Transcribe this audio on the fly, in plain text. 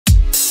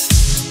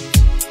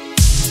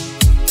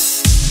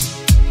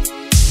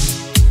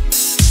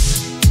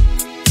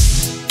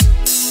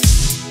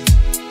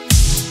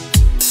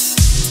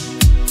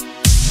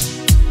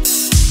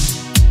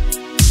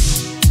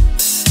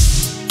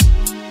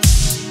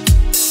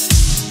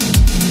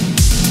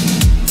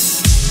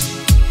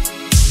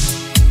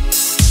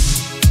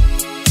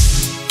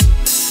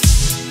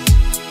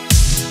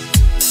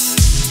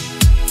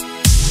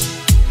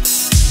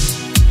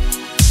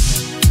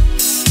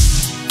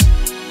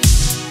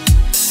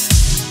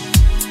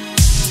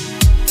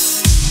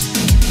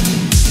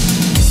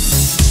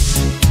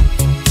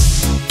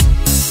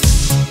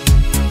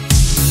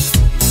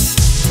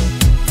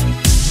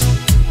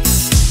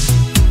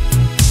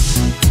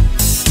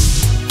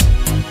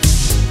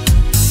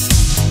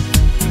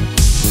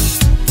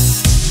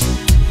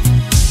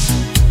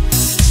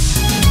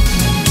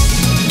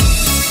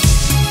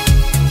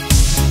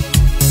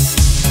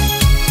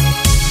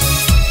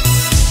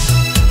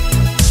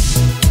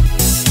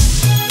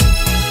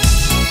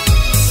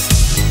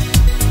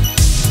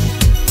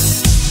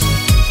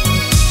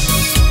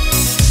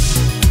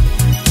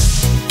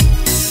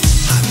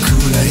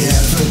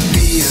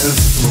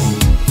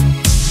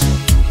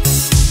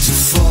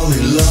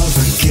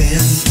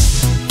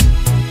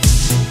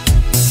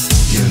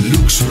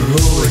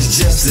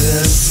just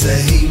the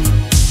same.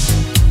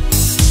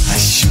 I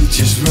should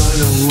just run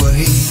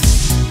away,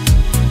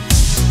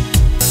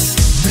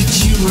 but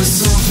you are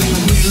something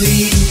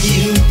really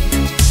new,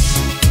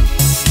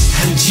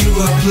 and you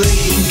are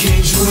playing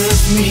games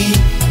with me.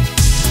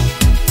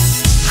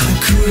 How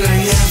could I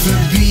ever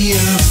be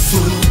a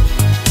fool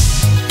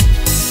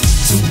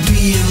to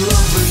be in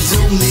love with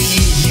only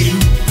you?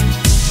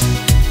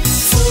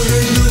 For the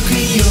look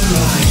in your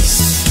eyes,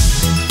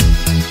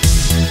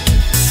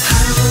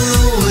 I will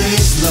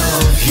always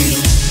love you.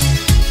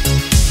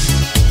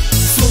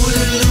 For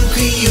the look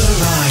in your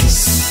eyes,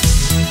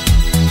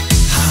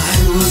 I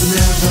will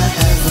never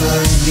ever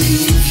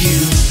leave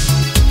you.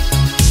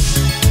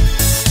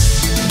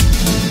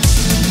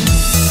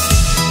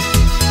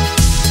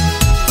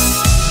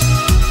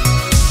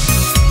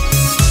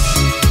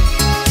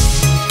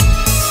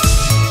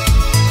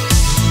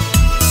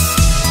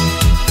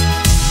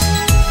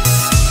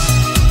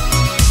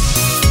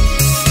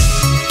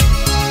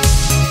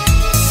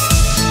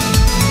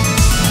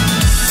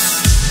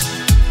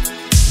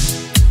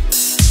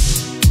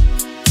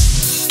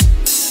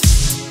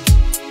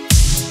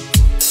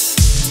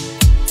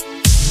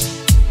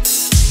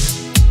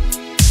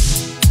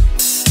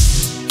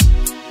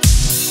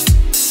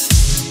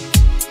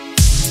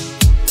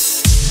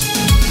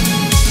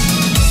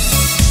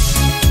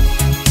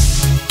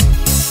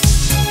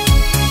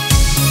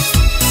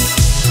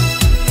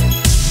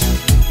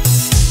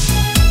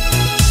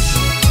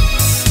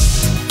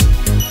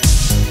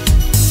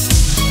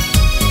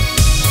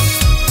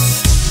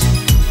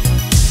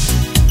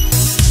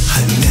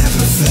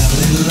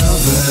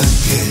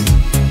 Again,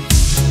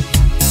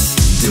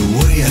 the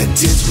way I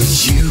did with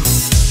you,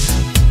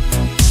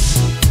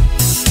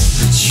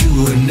 but you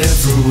were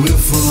never real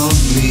for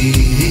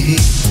me,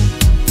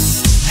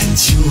 and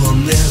you will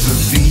never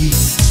be.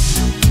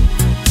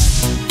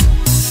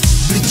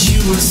 But you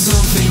are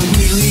something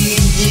really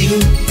new,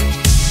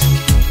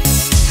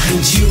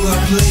 and you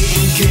are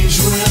playing games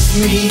with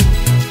me.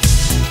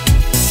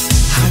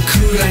 How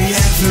could I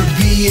ever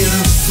be a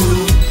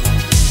fool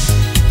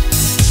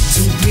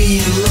to be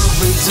in love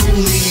with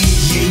only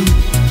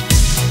you?